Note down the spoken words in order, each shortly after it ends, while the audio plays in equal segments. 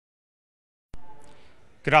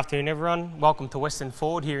Good afternoon everyone, welcome to Western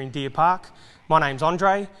Ford here in Deer Park. My name's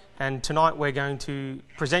Andre and tonight we're going to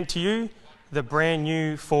present to you the brand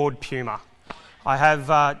new Ford Puma. I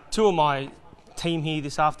have two of my team here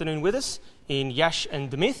this afternoon with us in Yash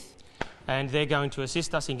and Demith, and they're going to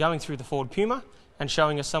assist us in going through the Ford Puma and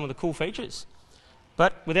showing us some of the cool features.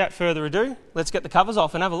 But without further ado, let's get the covers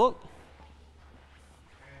off and have a look.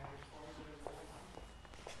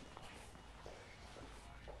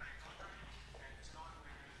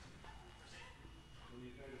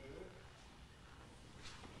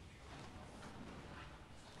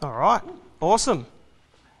 All right, awesome.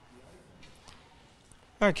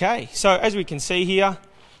 Okay, so as we can see here,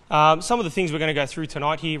 some of the things we're going to go through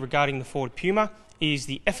tonight here regarding the Ford Puma is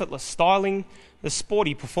the effortless styling, the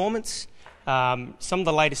sporty performance, some of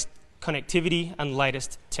the latest connectivity and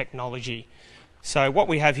latest technology. So what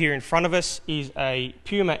we have here in front of us is a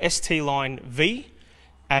Puma ST Line V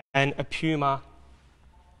and a Puma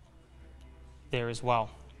there as well.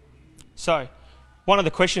 So one of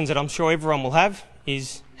the questions that I'm sure everyone will have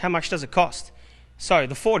is, how much does it cost? So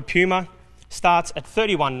the Ford Puma starts at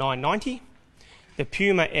 $31,990, the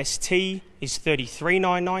Puma ST is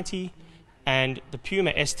 $33,990, and the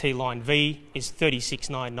Puma ST Line V is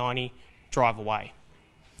 $36,990 drive away.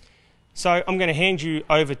 So I'm going to hand you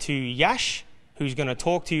over to Yash, who's going to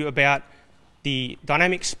talk to you about the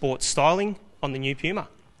dynamic sports styling on the new Puma.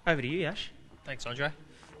 Over to you, Yash. Thanks, Andre.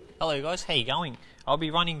 Hello guys, how you going? I'll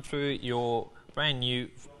be running through your brand new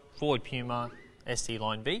Ford Puma ST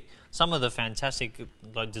Line V. Some of the fantastic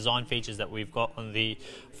design features that we've got on the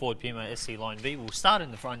Ford Puma ST Line V. We'll start in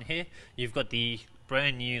the front here. You've got the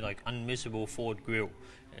brand new unmissable Ford grille.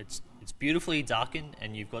 It's beautifully darkened,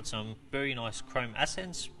 and you've got some very nice chrome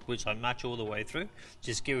accents which match all the way through,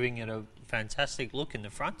 just giving it a fantastic look in the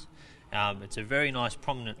front. It's a very nice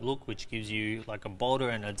prominent look which gives you a bolder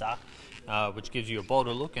and a dark, which gives you a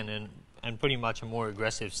bolder look and pretty much a more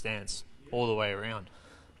aggressive stance all the way around.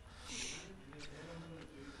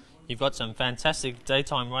 You've got some fantastic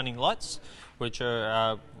daytime running lights, which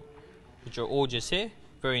are all just here.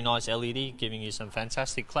 Very nice LED, giving you some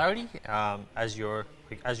fantastic clarity as you're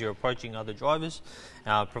approaching other drivers,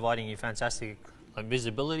 providing you fantastic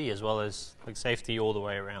visibility as well as safety all the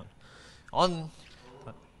way around. On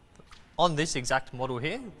this exact model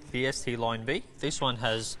here, the ST Line V, this one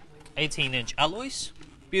has 18-inch alloys,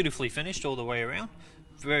 beautifully finished all the way around.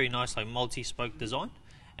 Very nice multi-spoke design,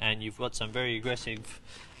 and you've got some very aggressive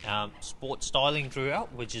sport styling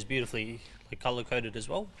throughout, which is beautifully color coded as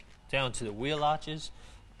well, down to the wheel arches,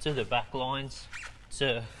 to the back lines,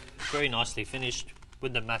 to very nicely finished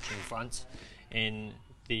with the matching fronts in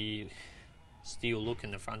the steel look in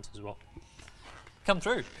the front as well. Come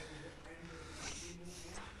through.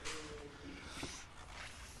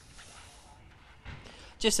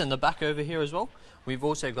 Just in the back over here as well, we've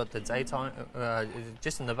also got the daytime,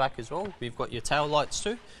 just in the back as well, we've got your tail lights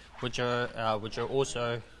too, which are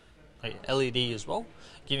also LED as well,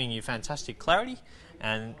 giving you fantastic clarity.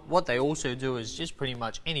 And what they also do is just pretty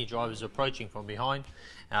much any drivers approaching from behind,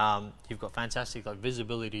 you've got fantastic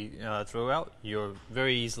visibility throughout. You're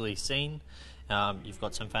very easily seen. You've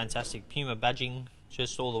got some fantastic Puma badging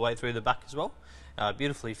just all the way through the back as well,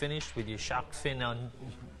 beautifully finished with your shark fin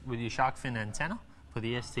antenna for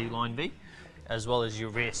the ST Line V, as well as your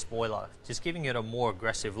rear spoiler, just giving it a more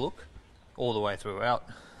aggressive look all the way throughout.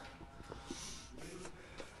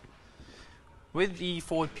 With the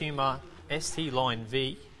Ford Puma ST Line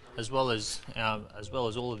V, as well as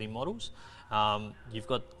all of the models, you've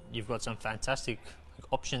got some fantastic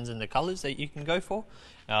options in the colours that you can go for.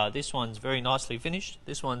 This one's very nicely finished.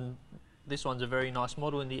 This one's a very nice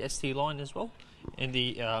model in the ST Line as well, in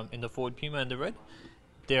the Ford Puma in the red.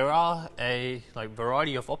 There are a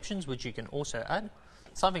variety of options which you can also add.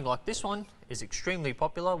 Something like this one is extremely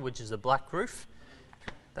popular, which is the black roof.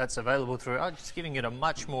 That's available throughout, just giving it a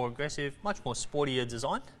much more aggressive, much more sportier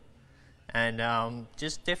design, and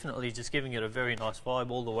just giving it a very nice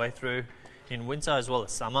vibe all the way through in winter as well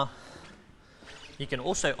as summer. You can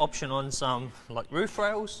also option on some roof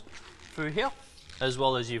rails through here, as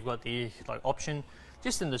well as you've got the option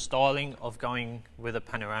just in the styling of going with a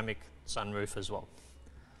panoramic sunroof as well.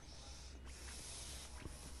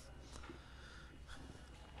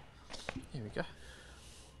 Here we go.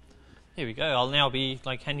 Here we go. I'll now be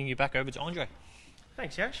handing you back over to Andre.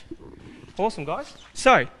 Thanks, Yash. Awesome, guys.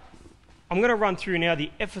 So I'm going to run through now the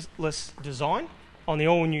effortless design on the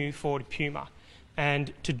all-new Ford Puma.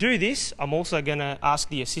 And to do this, I'm also going to ask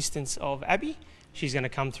the assistance of Abby. She's going to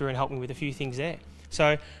come through and help me with a few things there.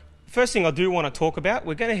 So first thing I do want to talk about,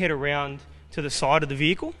 we're going to head around to the side of the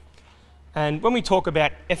vehicle. And when we talk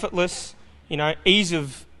about effortless, ease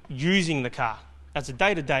of using the car, as a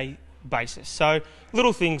day-to-day basis. So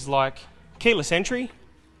little things like keyless entry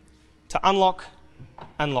to unlock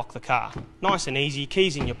and lock the car. Nice and easy,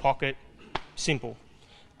 keys in your pocket, simple.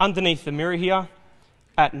 Underneath the mirror here,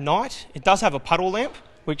 at night, it does have a puddle lamp,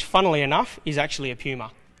 which funnily enough is actually a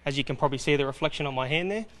Puma. As you can probably see the reflection on my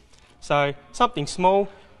hand there. So something small,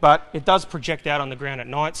 but it does project out on the ground at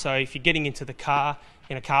night. So if you're getting into the car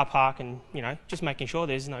in a car park and, you know, just making sure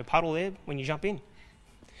there's no puddle there when you jump in.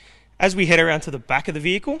 As we head around to the back of the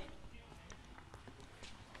vehicle,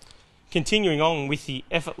 continuing on with the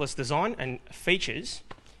effortless design and features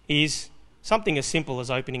is something as simple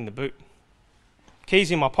as opening the boot.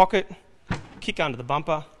 Keys in my pocket, kick under the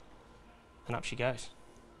bumper, and up she goes.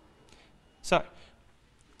 So,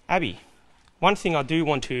 Abby, one thing I do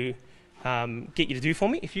want to get you to do for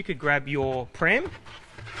me, if you could grab your pram.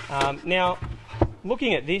 Now,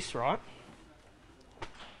 looking at this, right,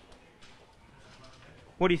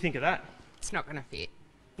 what do you think of that? It's not going to fit.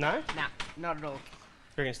 No? Nah, not at all. You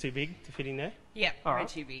reckon it's too big to fit in there? Yeah, All way right.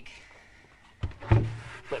 too big.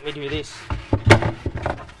 Let me do this.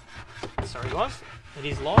 Sorry guys, it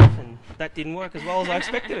is live and that didn't work as well as I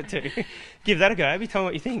expected it to. Give that a go, Abby, tell me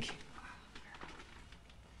what you think.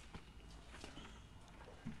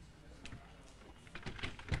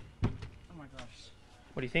 Oh my gosh.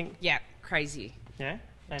 What do you think? Yeah, crazy. Yeah?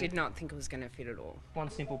 And Did not think it was going to fit at all. one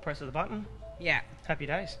simple press of the button, Yeah, happy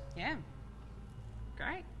days. yeah.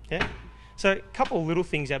 Great. Yeah? So a couple of little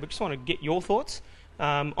things, Abby, just want to get your thoughts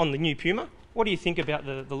on the new Puma. What do you think about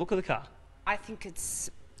the look of the car? I think it's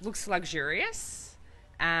looks luxurious,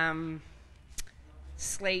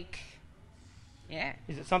 sleek. Yeah.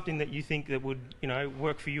 Is it something that you think that would, you know,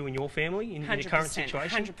 work for you and your family in your current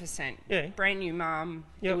situation? 100%. Yeah. Brand new mum.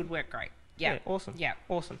 Yep. It would work great. Yeah. Yeah, awesome. Yeah.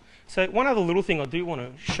 Awesome. So one other little thing I do want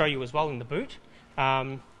to show you as well in the boot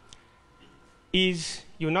is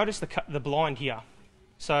you'll notice the blind here.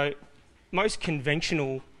 So most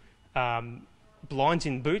conventional blinds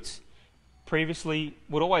in boots previously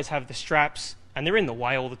would always have the straps and they're in the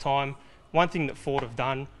way all the time. One thing that Ford have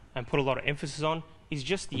done and put a lot of emphasis on is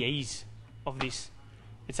just the ease of this.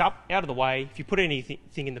 It's up, out of the way. If you put anything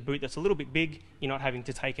in the boot that's a little bit big, you're not having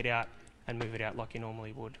to take it out and move it out like you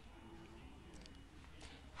normally would.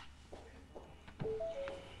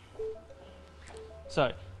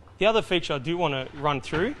 So the other feature I do want to run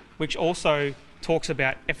through, which also talks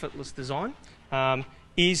about effortless design,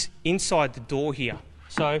 is inside the door here.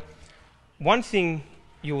 So one thing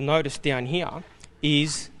you'll notice down here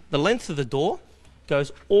is the length of the door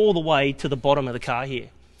goes all the way to the bottom of the car here.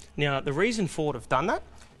 Now the reason Ford have done that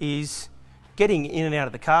is getting in and out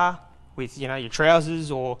of the car with, you know, your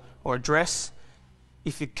trousers or a dress.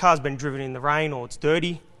 If your car's been driven in the rain or it's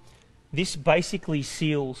dirty, this basically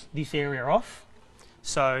seals this area off.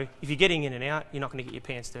 So if you're getting in and out, you're not going to get your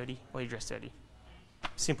pants dirty or your dress dirty.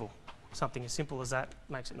 Simple. Something as simple as that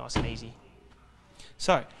makes it nice and easy.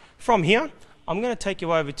 So from here, I'm going to take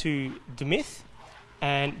you over to Demith,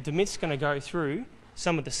 and Demith's going to go through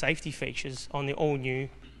some of the safety features on the all-new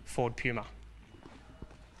Ford Puma.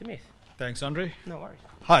 Demith. Thanks, Andre. No worries.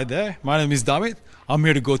 Hi there, my name is Damit. I'm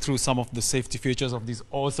here to go through some of the safety features of this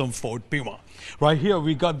awesome Ford Puma. Right here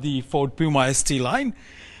we got the Ford Puma ST line,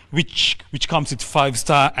 which comes with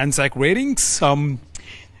 5-star ANZAC ratings,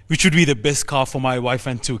 which would be the best car for my wife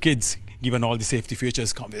and 2 kids, given all the safety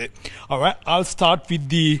features come with it. All right, I'll start with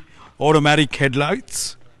the automatic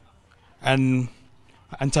headlights and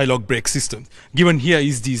anti-lock brake system. Given here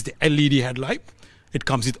is the LED headlight. It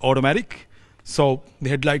comes with automatic, so the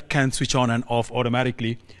headlight can switch on and off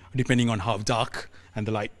automatically depending on how dark and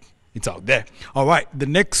the light it's out there. All right, the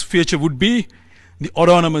next feature would be the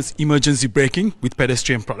autonomous emergency braking with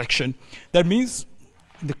pedestrian protection. That means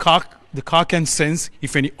the car can sense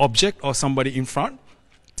if any object or somebody in front.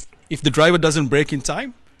 If the driver doesn't brake in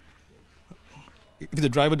time,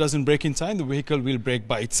 the vehicle will brake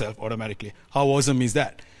by itself automatically. How awesome is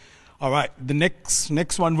that? All right, the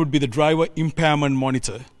next one would be the driver impairment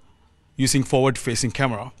monitor using forward-facing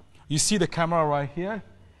camera. You see the camera right here?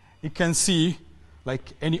 It can see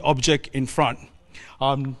like any object in front.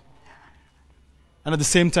 And at the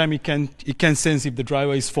same time, it can sense if the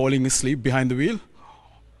driver is falling asleep behind the wheel,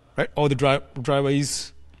 right? Or the driver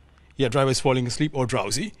is falling asleep or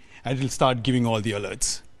drowsy, and it'll start giving all the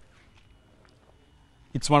alerts.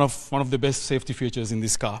 It's one of the best safety features in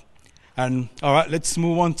this car. And all right, let's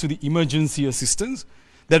move on to the emergency assistance.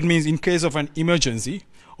 That means in case of an emergency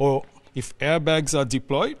or if airbags are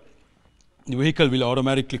deployed, the vehicle will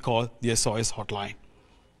automatically call the SOS hotline.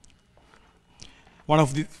 One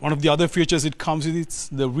of the other features it comes with is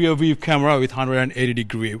the rear view camera with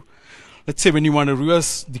 180-degree view. Let's say when you want to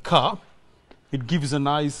reverse the car, it gives a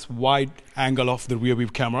nice wide angle of the rear view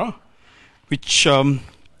camera, which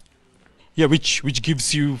which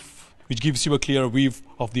gives you a clear view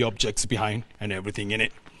of the objects behind and everything in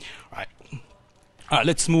it. All right,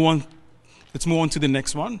 let's move on. Let's move on to the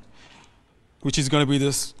next one, which is going to be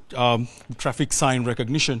this traffic sign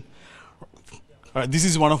recognition. All right, this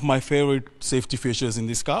is one of my favorite safety features in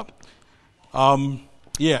this car. The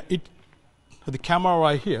camera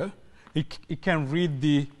right here, it can read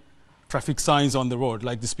the traffic signs on the road,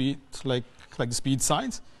 like the speed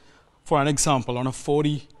signs. For an example, on a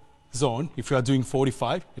 40 zone, if you are doing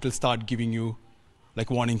 45, it will start giving you like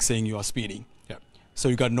warning saying you are speeding. Yeah. So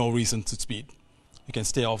you got no reason to speed. You can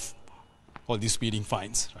stay off all these speeding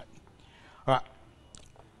fines. Right. All right.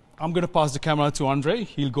 I'm going to pass the camera to Andre.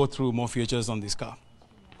 He'll go through more features on this car.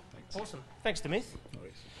 Thanks. Awesome. Thanks, Demith. No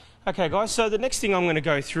worries. Okay, guys, so the next thing I'm going to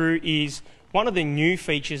go through is one of the new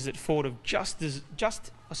features that Ford have just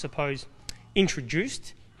I suppose,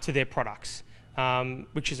 introduced to their products,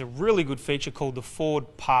 which is a really good feature called the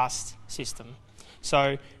Ford Pass system.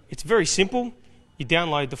 So it's very simple. You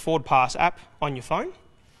download the Ford Pass app on your phone,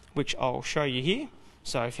 which I'll show you here.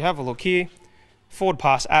 So if you have a look here, Ford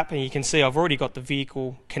Pass app, and you can see I've already got the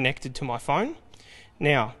vehicle connected to my phone.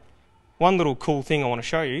 Now, one little cool thing I want to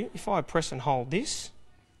show you, if I press and hold this,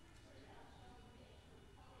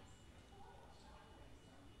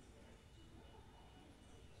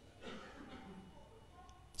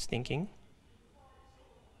 it's thinking.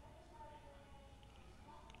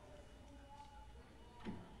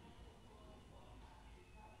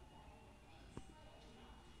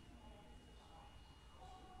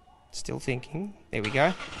 Still thinking. There we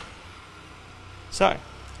go. So,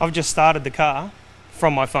 I've just started the car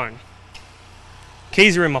from my phone.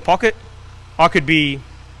 Keys are in my pocket. I could be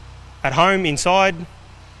at home, inside,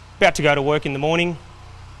 about to go to work in the morning.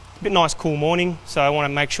 A bit nice, cool morning, so I want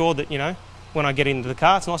to make sure that, you know, when I get into the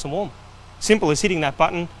car, it's nice and warm. Simple as hitting that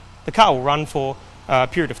button. The car will run for a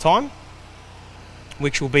period of time,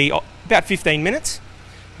 which will be about 15 minutes.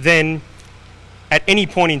 Then, at any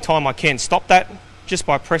point in time, I can stop that just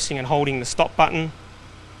by pressing and holding the stop button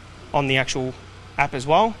on the actual app as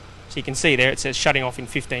well. So you can see there it says shutting off in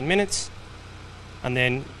 15 minutes, and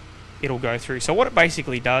then it'll go through. So what it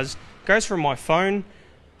basically does, goes from my phone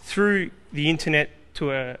through the internet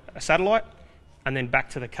to a satellite and then back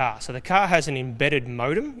to the car. So the car has an embedded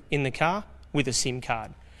modem in the car with a SIM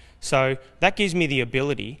card. So that gives me the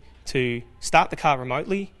ability to start the car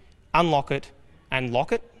remotely, unlock it and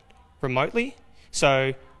lock it remotely.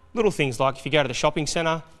 So little things like if you go to the shopping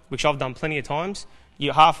centre, which I've done plenty of times,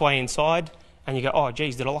 you're halfway inside and you go, oh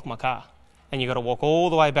geez, did I lock my car? And you've got to walk all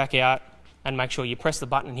the way back out and make sure you press the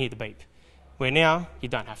button and hear the beep. Where now, you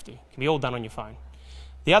don't have to. It can be all done on your phone.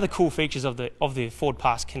 The other cool features of the Ford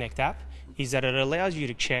Pass Connect app is that it allows you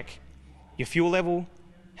to check your fuel level,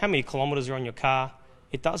 how many kilometres are on your car.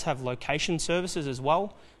 It does have location services as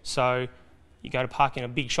well. So you go to park in a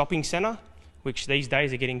big shopping centre, which these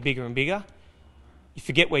days are getting bigger and bigger. You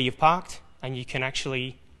forget where you've parked and you can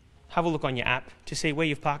actually have a look on your app to see where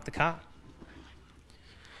you've parked the car.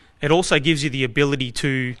 It also gives you the ability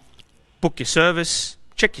to book your service,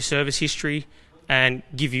 check your service history, and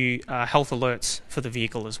give you health alerts for the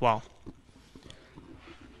vehicle as well.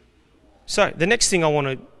 So the next thing I want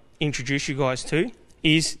to introduce you guys to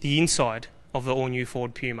is the inside of the all-new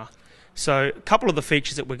Ford Puma. So a couple of the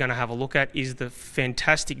features that we're going to have a look at is the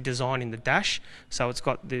fantastic design in the dash. So it's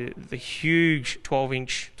got the huge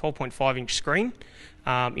 12.5 inch screen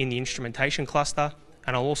in the instrumentation cluster,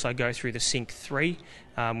 and I'll also go through the Sync 3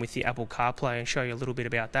 with the Apple CarPlay and show you a little bit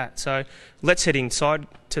about that. So let's head inside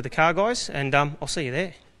to the car, guys, and I'll see you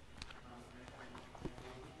there.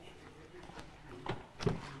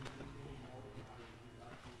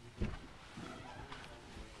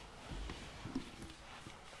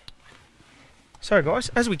 So guys,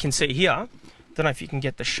 as we can see here, don't know if you can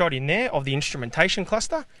get the shot in there of the instrumentation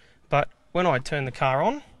cluster, but when I turn the car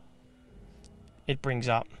on, it brings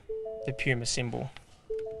up the Puma symbol.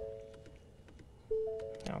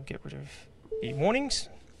 I'll get rid of the warnings.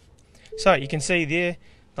 So you can see there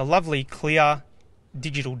the lovely clear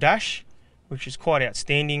digital dash, which is quite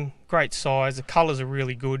outstanding, great size, the colours are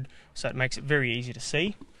really good, so it makes it very easy to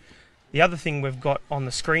see. The other thing we've got on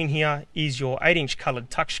the screen here is your 8-inch coloured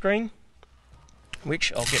touchscreen,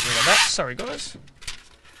 which I'll get rid of that, sorry guys.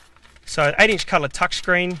 So 8-inch coloured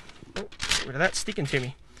touchscreen, get rid of that, sticking to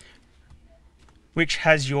me, which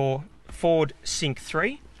has your Ford Sync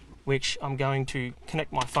 3, which I'm going to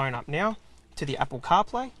connect my phone up now to the Apple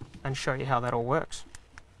CarPlay and show you how that all works.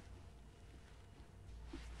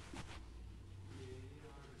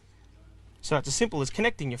 So it's as simple as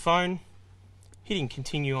connecting your phone, hitting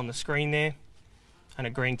continue on the screen there, and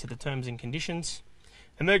agreeing to the terms and conditions.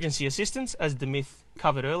 Emergency assistance, as Demith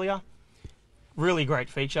covered earlier, really great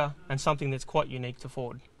feature and something that's quite unique to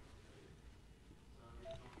Ford.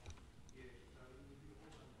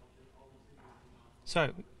 So,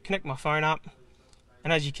 connect my phone up,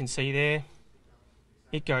 and as you can see there,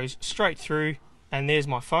 it goes straight through, and there's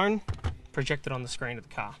my phone projected on the screen of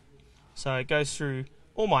the car. So it goes through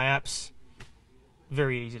all my apps,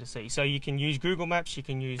 very easy to see. So you can use Google Maps, you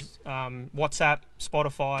can use WhatsApp,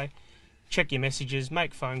 Spotify, check your messages,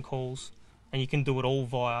 make phone calls, and you can do it all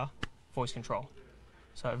via voice control.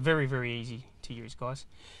 So very, very easy to use, guys.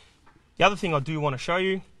 The other thing I do want to show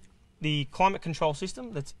you, the climate control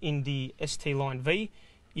system that's in the ST Line V.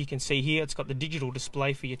 You can see here it's got the digital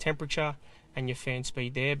display for your temperature and your fan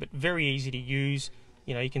speed there, but very easy to use.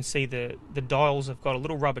 You know, you can see the dials have got a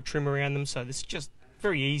little rubber trim around them, so this is just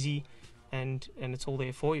very easy, and it's all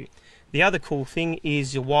there for you. The other cool thing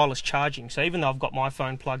is your wireless charging. So even though I've got my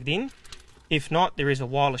phone plugged in, if not, there is a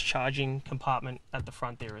wireless charging compartment at the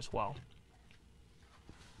front there as well.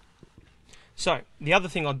 So the other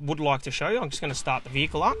thing I would like to show you, I'm just going to start the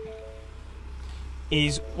vehicle up,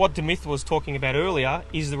 is what Demith was talking about earlier,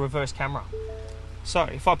 is the reverse camera. So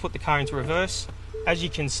if I put the car into reverse, as you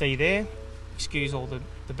can see there, excuse all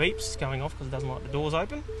the beeps going off because it doesn't like the doors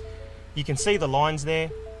open, you can see the lines there.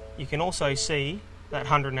 You can also see that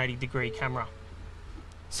 180-degree camera.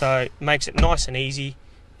 So it makes it nice and easy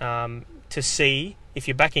to see if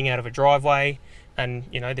you're backing out of a driveway and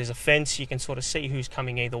there's a fence, you can sort of see who's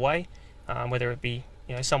coming either way, whether it be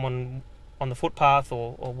someone on the footpath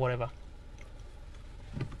or whatever.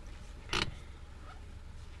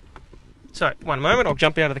 So, one moment, I'll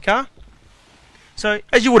jump out of the car. So,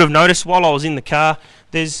 as you would have noticed while I was in the car,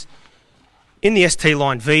 in the ST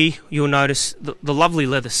Line V, you'll notice the lovely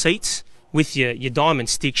leather seats with your diamond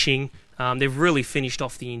stitching. They've really finished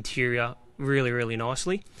off the interior really, really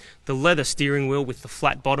nicely. The leather steering wheel with the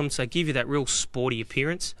flat bottom, so give you that real sporty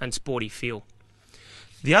appearance and sporty feel.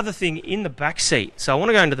 The other thing in the back seat, so I want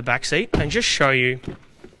to go into the back seat and just show you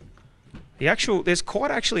there's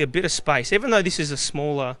quite actually a bit of space, even though this is a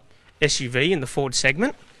smaller SUV in the Ford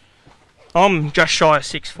segment. I'm just shy of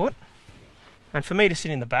 6 foot, and for me to sit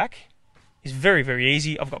in the back is very, very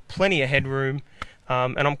easy. I've got plenty of headroom,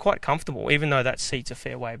 and I'm quite comfortable, even though that seat's a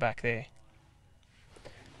fair way back there.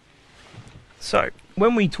 So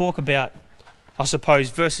when we talk about, I suppose,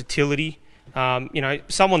 versatility,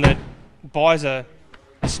 someone that buys a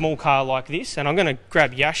small car like this, and I'm going to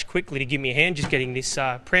grab Yash quickly to give me a hand, just getting this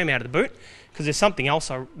pram out of the boot, because there's something else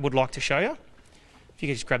I would like to show you. If you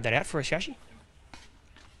could just grab that out for us, Yashi.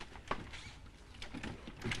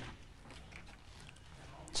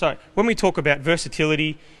 So when we talk about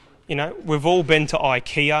versatility, we've all been to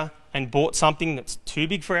IKEA and bought something that's too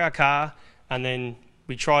big for our car, and then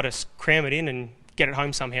we try to cram it in and get it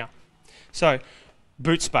home somehow. So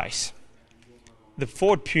boot space. The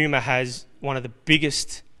Ford Puma has one of the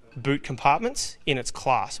biggest boot compartments in its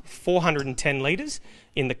class, 410 litres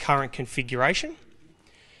in the current configuration.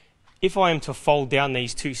 If I am to fold down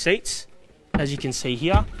these two seats, as you can see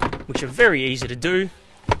here, which are very easy to do,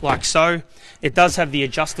 like so, it does have the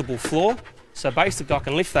adjustable floor. So basically I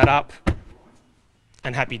can lift that up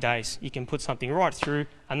and happy days. You can put something right through,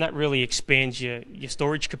 and that really expands your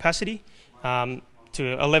storage capacity to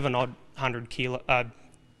 1,100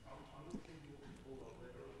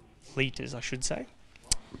 litres, I should say.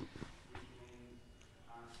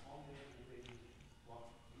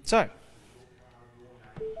 So,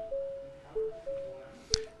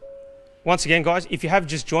 once again, guys, if you have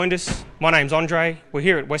just joined us, my name's Andre. We're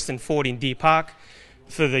here at Western Ford in Deer Park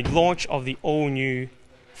for the launch of the all-new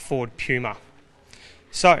Ford Puma.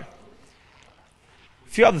 So, a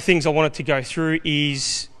few other things I wanted to go through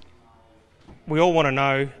is we all want to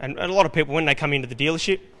know, and a lot of people, when they come into the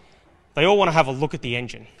dealership, they all want to have a look at the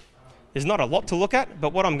engine. There's not a lot to look at,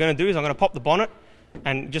 but what I'm going to do is I'm going to pop the bonnet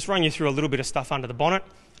and just run you through a little bit of stuff under the bonnet.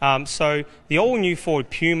 So, the all-new Ford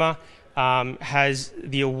Puma has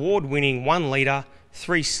the award-winning 1-litre,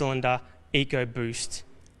 3-cylinder EcoBoost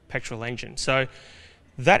petrol engine. So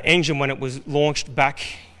that engine, when it was launched back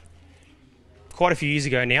quite a few years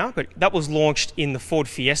ago now, but that was launched in the Ford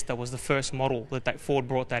Fiesta, was the first model that Ford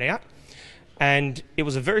brought that out. And it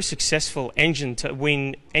was a very successful engine to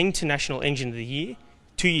win International Engine of the Year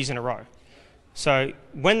 2 years in a row. So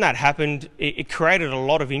when that happened, it created a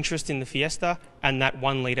lot of interest in the Fiesta and that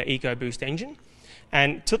 1-litre EcoBoost engine.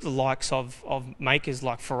 And to the likes of makers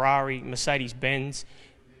like Ferrari, Mercedes-Benz,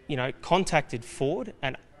 contacted Ford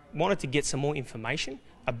and wanted to get some more information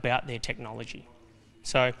about their technology.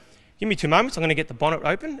 So give me 2 moments, I'm going to get the bonnet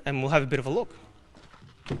open and we'll have a bit of a look.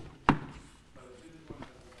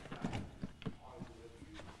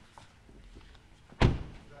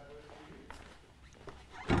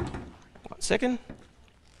 second.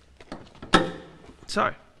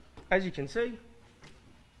 So, as you can see,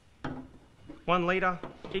 1 litre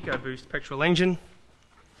EcoBoost petrol engine.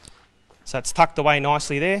 So it's tucked away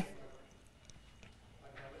nicely there.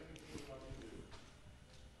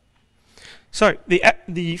 So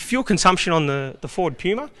the fuel consumption on the Ford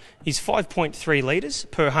Puma is 5.3 litres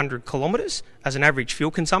per 100 kilometres as an average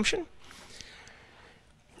fuel consumption.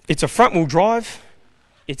 It's a front-wheel drive.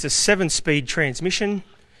 It's a 7-speed transmission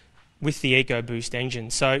with the EcoBoost engine.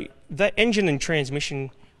 So the engine and transmission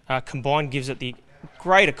combined gives it the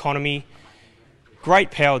great economy, great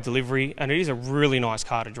power delivery, and it is a really nice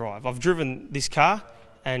car to drive. I've driven this car,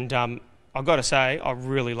 and I've got to say, I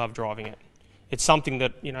really love driving it. It's something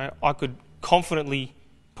that, you know, I could confidently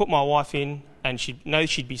put my wife in, and she'd know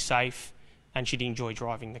she'd be safe, and she'd enjoy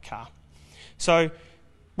driving the car. So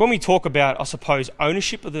when we talk about, I suppose,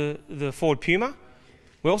 ownership of the Ford Puma,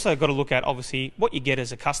 we also got to look at, obviously, what you get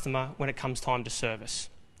as a customer when it comes time to service.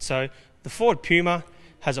 So the Ford Puma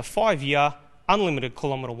has a 5-year unlimited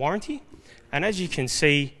kilometre warranty. And as you can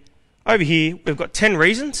see over here, we've got 10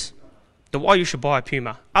 reasons to why you should buy a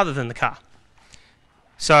Puma other than the car.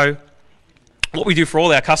 So what we do for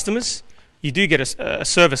all our customers, you do get a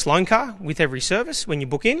service loan car with every service when you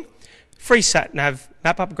book in, free sat-nav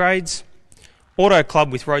map upgrades, auto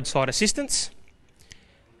club with roadside assistance.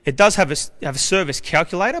 It does have a service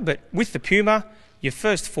calculator, but with the Puma, your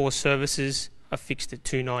first 4 services are fixed at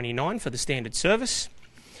 $299 for the standard service.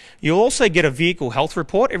 You'll also get a vehicle health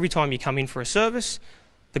report every time you come in for a service.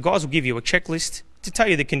 The guys will give you a checklist to tell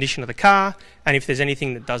you the condition of the car and if there's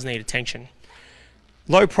anything that does need attention.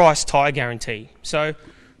 Low price tyre guarantee. So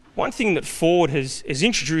one thing that Ford has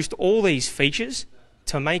introduced all these features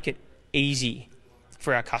to make it easy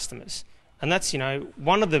for our customers. And that's, you know,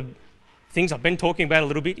 one of the things I've been talking about a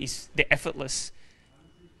little bit is the effortless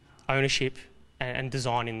ownership and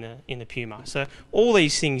design in the Puma. So all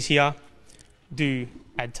these things here do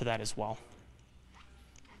add to that as well.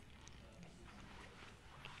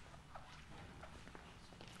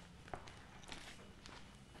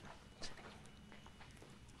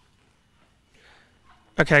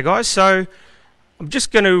 Okay guys, so I'm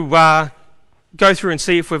just going to go through and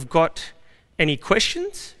see if we've got any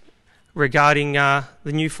questions regarding the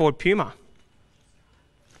new Ford Puma.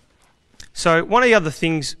 So one of the other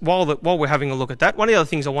things, while we're having a look at that, one of the other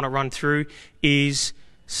things I want to run through is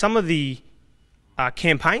some of the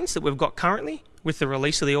campaigns that we've got currently with the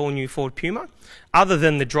release of the all-new Ford Puma, other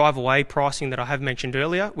than the drive-away pricing that I have mentioned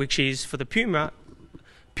earlier, which is for the Puma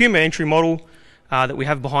entry model that we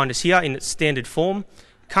have behind us here in its standard form,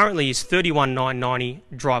 currently is $31,990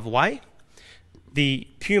 drive-away. The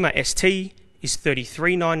Puma ST is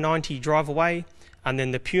 $33,990 drive-away, and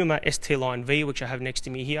then the Puma ST Line V, which I have next to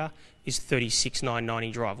me here, is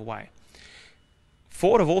 $36,990 drive-away.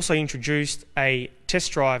 Ford have also introduced a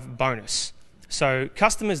test drive bonus. So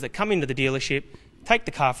customers that come into the dealership, take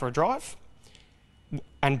the car for a drive,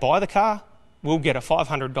 and buy the car, will get a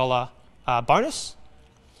 $500 bonus.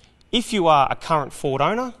 If you are a current Ford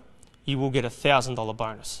owner, you will get a $1,000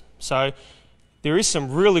 bonus. So there is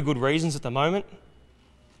some really good reasons at the moment,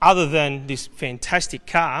 other than this fantastic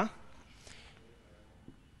car,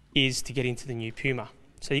 is to get into the new Puma.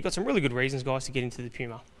 So you've got some really good reasons, guys, to get into the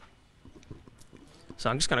Puma. So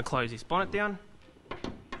I'm just going to close this bonnet down.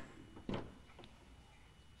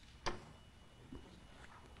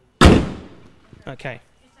 Okay.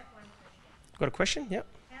 Got a question? Yep.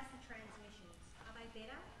 How's the transmissions? Are they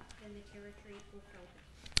better than the Territory or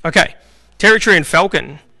Falcon? Okay. Territory and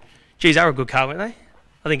Falcon. Geez, they were a good car, weren't they?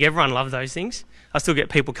 I think everyone loved those things. I still get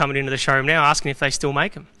people coming into the showroom now asking if they still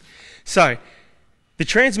make them. So the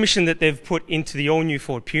transmission that they've put into the all-new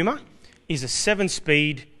Ford Puma is a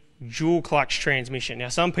 7-speed dual clutch transmission. Now,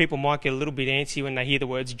 some people might get a little bit antsy when they hear the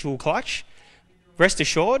words dual clutch. Rest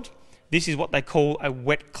assured, this is what they call a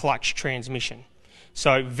wet clutch transmission.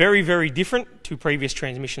 So very, very different to previous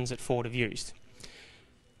transmissions that Ford have used.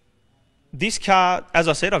 This car, as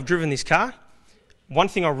I said, I've driven this car. One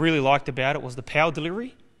thing I really liked about it was the power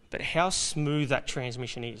delivery, but how smooth that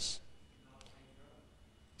transmission is.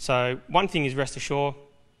 So one thing is, rest assured,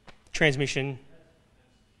 transmission,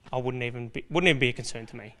 I wouldn't even be a concern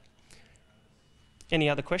to me. Any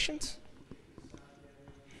other questions?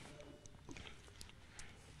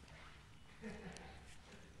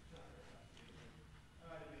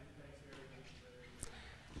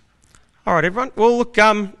 All right, everyone. Well, look,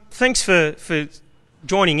 thanks for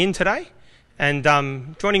joining in today and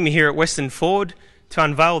joining me here at Western Ford to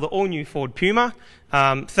unveil the all-new Ford Puma.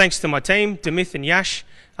 Thanks to my team, Demith and Yash.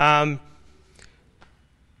 They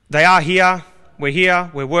are here,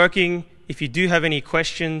 we're working. if you do have any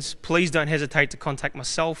questions, please don't hesitate to contact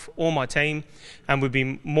myself or my team, and we'd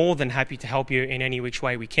be more than happy to help you in any which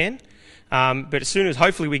way we can. But as soon as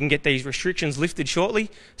hopefully we can get these restrictions lifted shortly,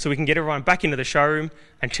 so we can get everyone back into the showroom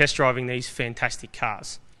and test driving these fantastic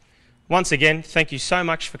cars. Once again, thank you so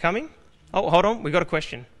much for coming. Oh, hold on, we got a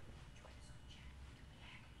question.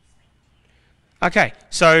 Okay,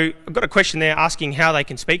 so I've got a question there asking how they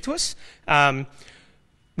can speak to us.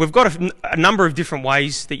 We've got a number of different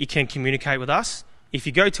ways that you can communicate with us. If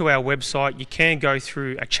you go to our website, you can go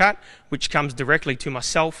through a chat, which comes directly to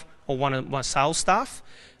myself or one of my sales staff.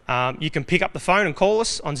 You can pick up the phone and call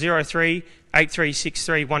us on 03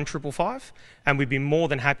 8363 1555, and we'd be more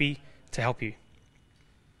than happy to help you.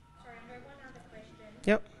 Sorry, I've got one other question.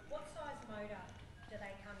 Yep. What size motor do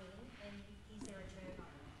they come in, and is there a turbo?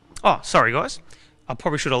 Oh, sorry guys. I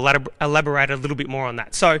probably should elaborate a little bit more on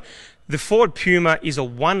that. So the Ford Puma is a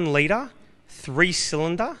 1 litre,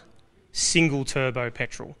 3-cylinder, single turbo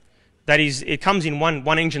petrol. That is, it comes in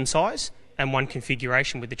one engine size and one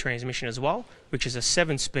configuration with the transmission as well, which is a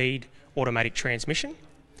 7-speed automatic transmission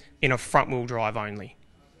in a front-wheel drive only.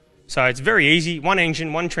 So it's very easy. One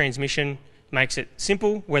engine, one transmission makes it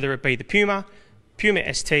simple, whether it be the Puma,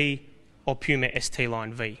 Puma ST, or Puma ST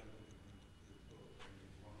Line V.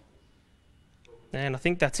 And I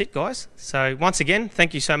think that's it, guys. So once again,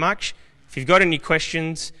 thank you so much. If you've got any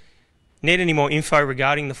questions, need any more info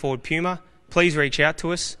regarding the Ford Puma, please reach out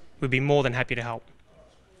to us. We'd be more than happy to help.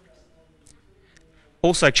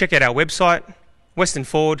 Also, check out our website,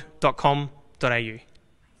 westernford.com.au.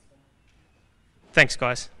 Thanks,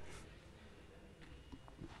 guys.